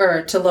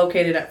to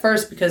locate it at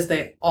first because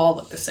they all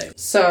look the same.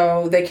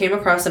 So they came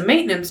across a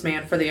maintenance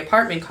man for the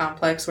apartment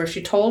complex where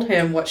she told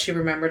him what she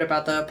remembered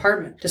about the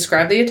apartment,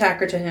 described the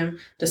attacker to him,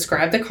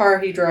 described the car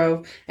he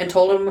drove, and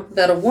told him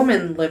that a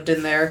woman lived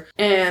in there,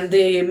 and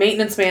the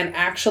maintenance man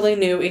actually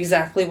knew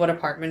exactly what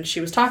apartment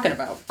she was talking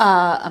about.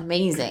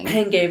 Amazing.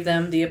 And gave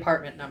them the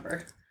apartment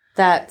number.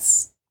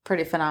 That's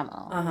pretty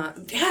phenomenal.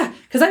 Yeah,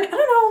 because I don't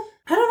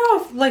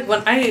know if,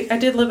 when I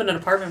did live in an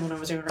apartment when I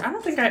was younger, I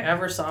don't think I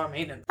ever saw a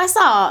maintenance. I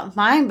saw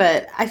mine,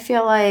 but I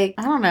feel like,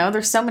 I don't know,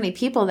 there's so many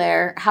people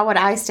there. How would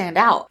I stand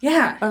out?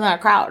 Yeah. In that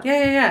crowd?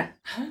 Yeah.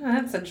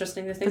 That's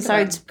interesting to think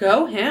about.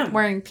 Go him.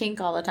 Wearing pink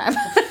all the time.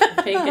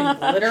 Pink and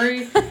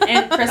glittery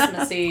and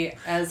Christmassy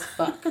as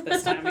fuck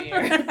this time of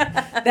year.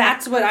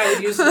 That's what I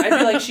would use. I'd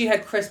be like, she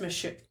had Christmas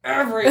shit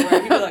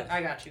everywhere. He'd be like,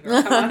 I got you,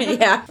 girl. Come on.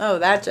 Yeah. Oh,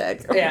 that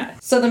chick. Yeah.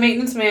 So the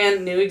maintenance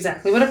man knew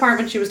exactly what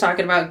apartment she was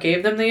talking about,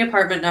 gave them the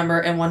apartment number,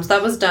 and once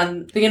that was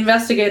done, the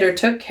investigator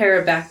took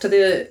Kara back to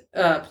the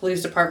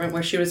police department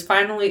where she was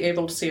finally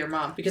able to see her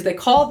mom, because they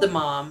called the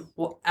mom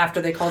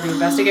after they called the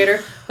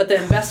investigator, but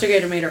the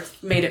investigator made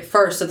it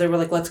first, so they were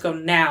like, let's go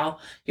now.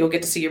 You'll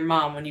get to see your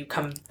mom when you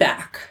come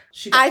back.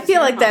 I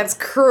feel like that's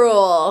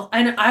cruel.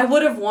 And I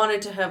would have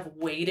wanted to have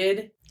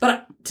waited,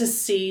 but to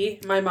see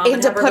my mom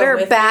and to put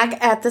her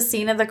back at the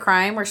scene of the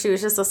crime where she was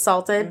just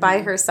assaulted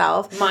by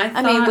herself.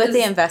 With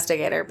the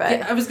investigator, but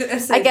yeah, I was gonna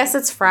say, I guess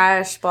it's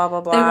fresh. Blah blah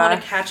blah. They want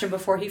to catch him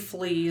before he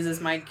flees, is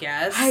my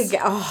guess.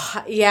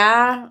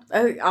 Yeah.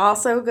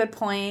 Also, good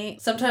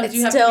point. Sometimes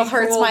it still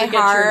hurts my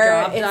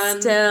heart.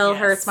 It still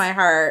hurts my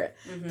heart.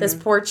 This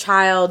poor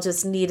child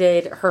just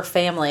needed her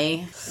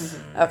family.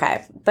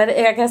 Okay, but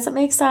I guess it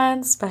makes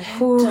sense. But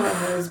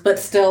but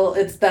still,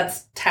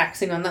 that's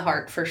taxing on the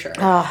heart for sure.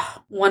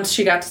 Once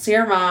she got to see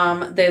her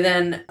mom,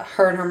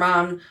 her and her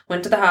mom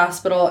went to the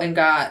hospital and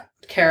got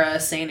Kara a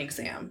SANE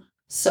exam.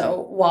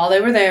 So while they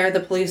were there,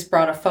 the police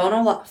brought a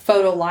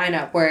photo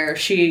lineup where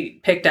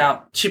she picked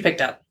out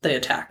the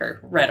attacker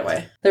right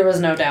away. There was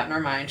no doubt in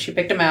her mind. She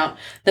picked him out.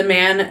 The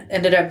man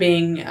ended up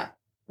being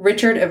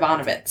Richard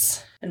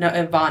Ivanitz.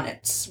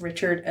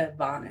 Richard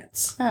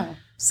Ivanitz. Oh,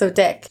 so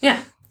Dick.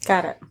 Yeah.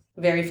 Got it.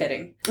 Very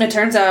fitting. It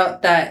turns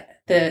out that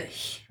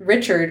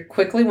Richard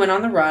quickly went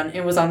on the run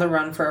and was on the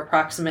run for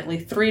approximately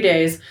 3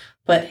 days,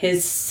 but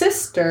his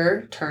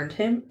sister turned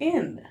him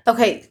in.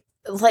 Okay,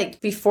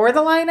 before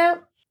the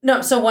lineup?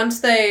 No, so once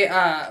they,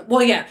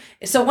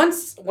 So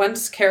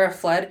once Kara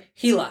fled,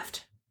 he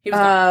left. He was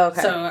gone.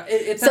 Okay. So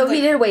it so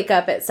he did wake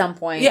up at some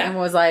point and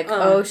was like,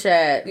 oh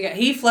shit. Yeah,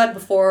 he fled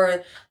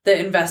before the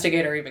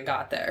investigator even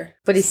got there.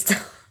 But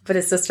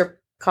his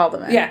sister called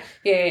him in.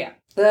 Yeah.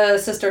 The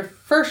sister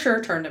for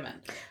sure turned him in.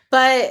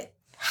 But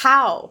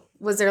how?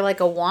 Was there like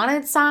a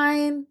wanted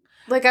sign?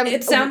 Like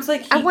it sounds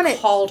like he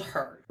called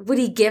her. Would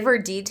he give her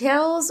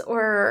details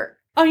or...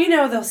 Oh,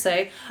 they'll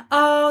say,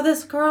 oh,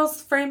 this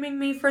girl's framing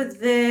me for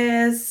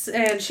this,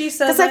 and she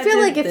says because I feel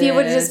like if you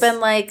would have just been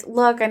like,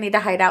 look, I need to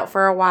hide out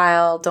for a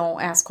while,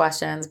 don't ask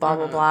questions, blah,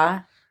 blah,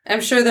 blah. I'm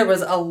sure there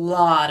was a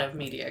lot of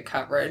media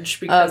coverage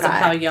because of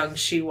how young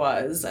she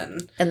was.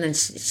 And then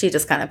she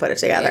just kind of put it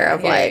together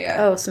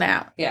oh,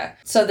 snap. Yeah.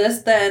 So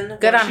this then...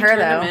 Good on her,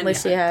 though. At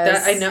least she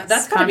has... I know.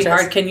 That's going to be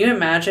hard. Can you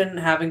imagine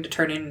having to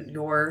turn in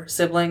your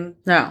sibling?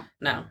 No.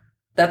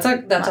 That's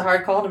a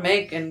hard call to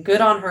make, and good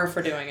on her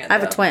for doing it. I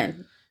have a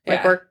twin.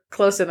 Like, we're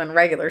closer than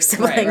regular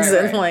siblings.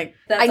 Right. And, like,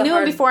 I knew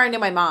him before I knew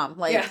my mom.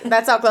 Like,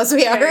 that's how close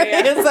we are.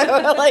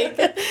 So,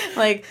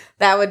 like,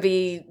 that would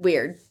be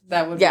weird.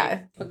 That would be.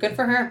 But good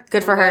for her.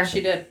 Good for her.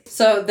 She did.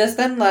 So, this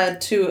then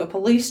led to a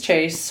police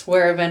chase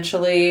where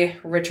eventually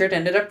Richard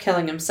ended up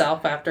killing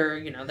himself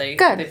after, they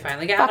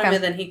finally got him,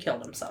 and then he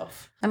killed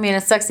himself. I mean,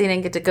 it sucks he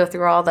didn't get to go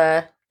through all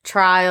the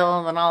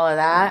trial and all of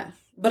that.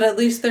 But at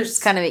least there's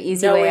kind of an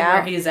easy way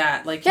out. Where he's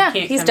at. Like, he can't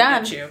he's come done.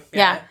 and get you.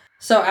 Yeah.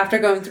 So after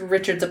going through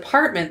Richard's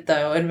apartment,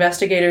 though,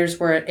 investigators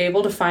were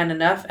able to find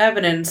enough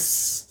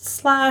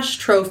evidence /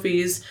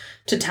 trophies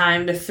to tie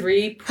him to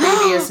 3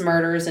 previous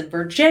murders in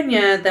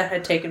Virginia that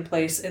had taken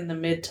place in the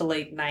mid to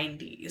late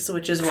 90s,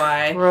 which is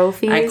why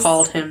I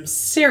called him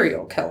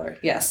serial killer.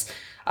 Yes.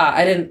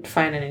 I didn't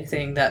find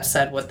anything that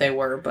said what they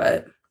were,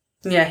 but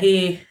yeah,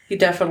 he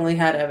definitely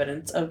had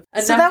evidence of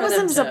enough. So that was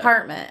in his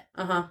apartment.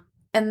 Uh-huh.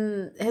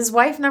 And his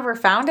wife never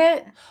found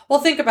it? Well,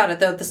 think about it,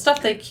 though. The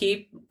stuff they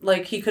keep,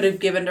 like, he could have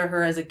given to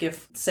her as a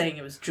gift saying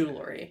it was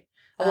jewelry.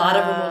 A lot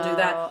of them will do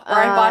that. Or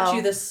I bought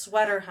you this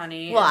sweater,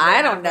 honey. Well,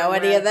 I don't know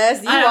any of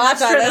this. You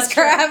watch all this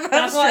crap.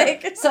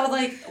 That's true. So,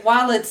 like,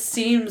 while it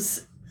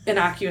seems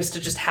innocuous to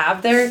just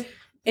have there,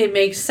 it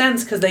makes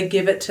sense because they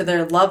give it to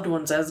their loved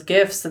ones as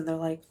gifts and they're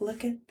like,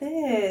 look at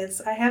this.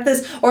 I have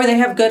this. Or they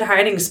have good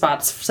hiding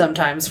spots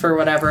sometimes for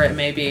whatever it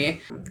may be.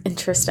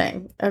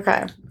 Interesting.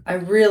 Okay. I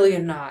really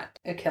am not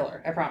a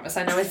killer, I promise.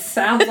 I know it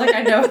sounds like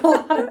I know a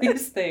lot of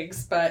these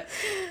things, but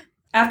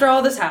after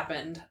all this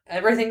happened,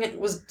 everything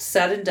was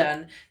said and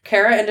done,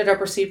 Kara ended up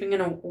receiving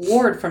an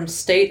award from the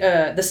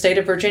state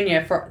of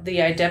Virginia for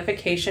the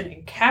identification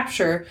and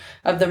capture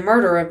of the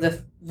murder of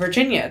the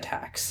Virginia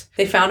attacks.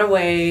 They found a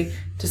way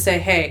to say,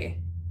 hey,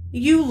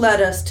 you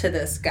led us to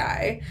this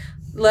guy.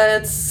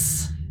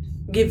 Let's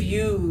give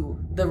you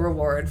the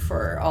reward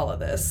for all of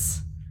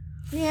this.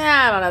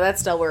 Yeah, I don't know. That's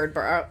still weird,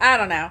 bro. I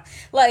don't know.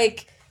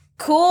 Like,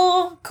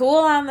 cool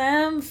on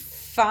them.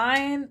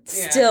 Fine.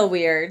 Yeah. Still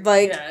weird.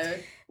 Like,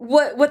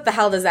 what the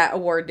hell does that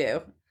award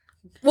do?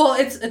 Well,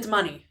 it's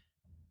money.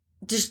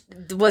 Just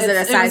was it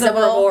a sizable it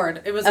was a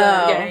reward? It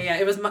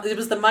was it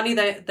was the money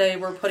that they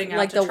were putting out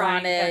like to the try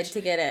wanted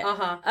to get it.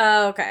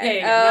 Oh, okay.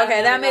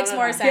 Okay, that makes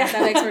more sense.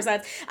 That makes more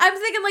sense. I'm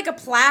thinking like a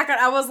plaque.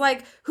 I was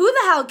like, who the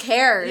hell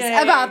cares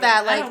about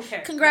that?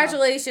 Like,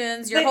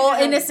 congratulations, your whole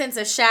innocence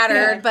is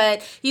shattered,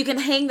 but you can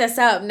hang this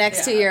up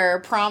next to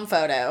your prom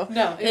photo.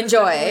 No,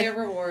 enjoy. Was a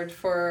reward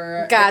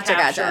for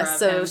gotcha.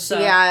 So she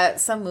got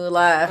some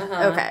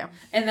moolah. Okay,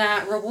 and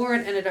that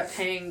reward ended up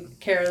paying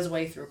Kara's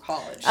way through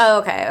college.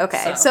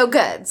 Okay. So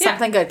good.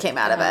 Something good came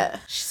out of it.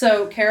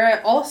 So Kara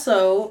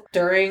also,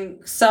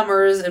 during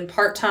summers and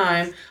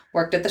part-time,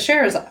 worked at the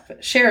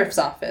sheriff's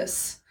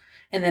office.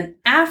 And then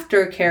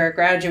after Kara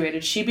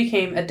graduated, she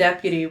became a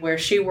deputy where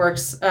she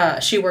worked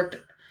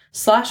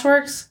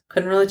 /works,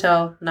 couldn't really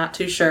tell, not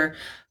too sure.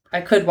 I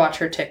could watch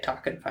her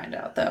TikTok and find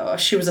out, though.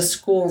 She was a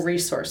school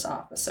resource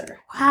officer.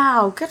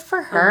 Wow, good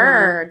for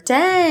her.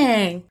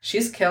 Dang.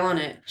 She's killing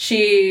it.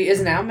 She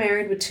is now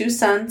married with 2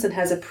 sons and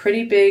has a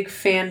pretty big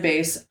fan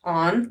base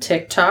on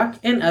TikTok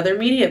and other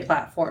media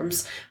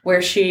platforms,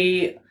 where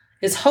she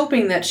is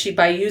hoping that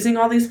by using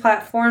all these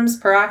platforms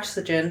per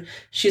Oxygen,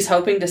 she's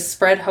hoping to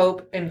spread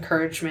hope and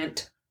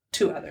encouragement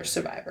to other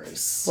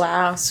survivors.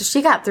 Wow. So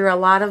she got through a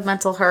lot of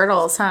mental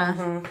hurdles, huh?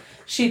 Mm-hmm.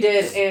 She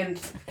did. And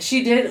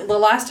she did. The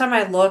last time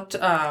I looked,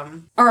 or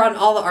on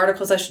all the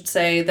articles, I should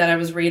say, that I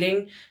was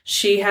reading,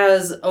 she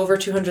has over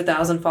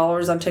 200,000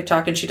 followers on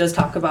TikTok, and she does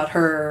talk about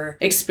her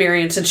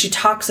experience, and she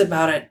talks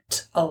about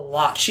it a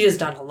lot. She has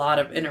done a lot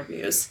of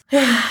interviews.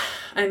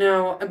 I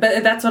know.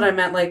 But that's what I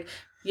meant. Like,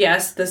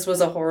 yes, this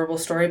was a horrible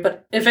story,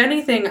 but if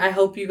anything, I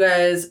hope you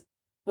guys...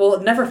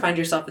 Well, never find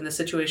yourself in this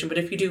situation, but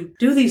if you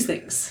do these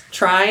things,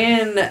 try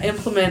and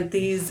implement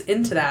these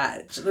into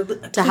that.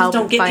 To help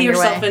don't get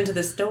yourself your into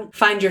this. Don't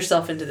find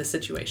yourself into this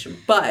situation.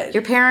 But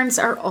your parents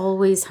are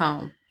always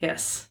home.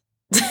 Yes.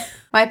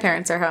 My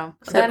parents are home.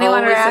 So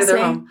anyone ever ask me?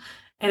 Home.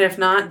 And if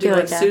not, do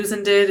what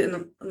Susan did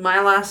in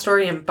my last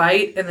story and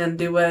bite, and then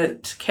do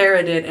what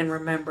Kara did and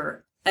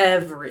remember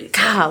everything.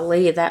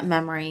 Golly, that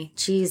memory.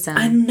 Jesus.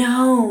 I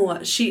know.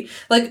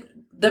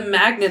 the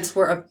magnets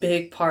were a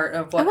big part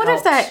of what I wonder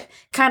if that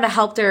kind of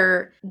helped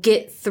her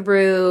get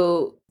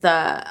through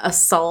the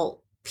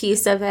assault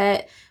piece of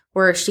it,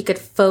 where she could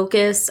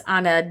focus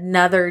on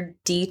another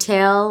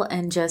detail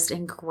and just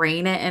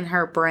ingrain it in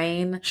her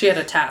brain. She had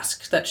a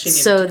task that she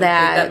needed to complete.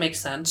 That makes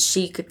sense.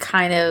 She could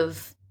kind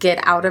of get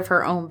out of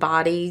her own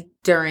body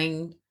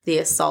during the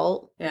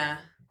assault. Yeah.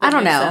 I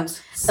don't know.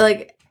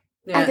 Like,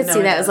 I could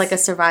see that as like a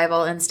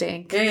survival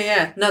instinct.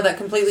 Yeah. No, that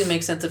completely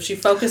makes sense. If she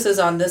focuses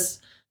on this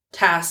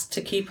task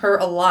to keep her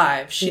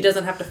alive, she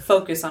doesn't have to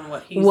focus on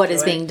what doing.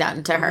 Is being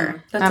done to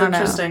her. That's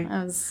interesting.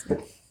 I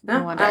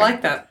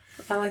like that.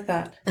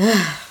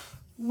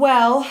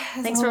 Well,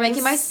 thanks for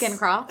making my skin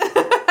crawl.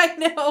 I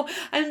know.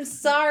 I'm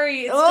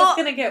sorry. It's just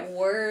going to get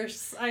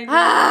worse. I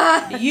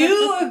know.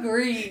 You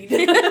agreed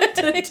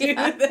to do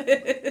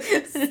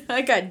this.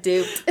 I got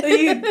duped.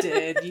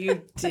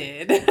 You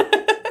did.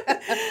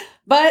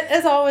 But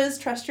as always,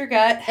 trust your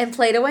gut. And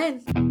play to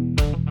win.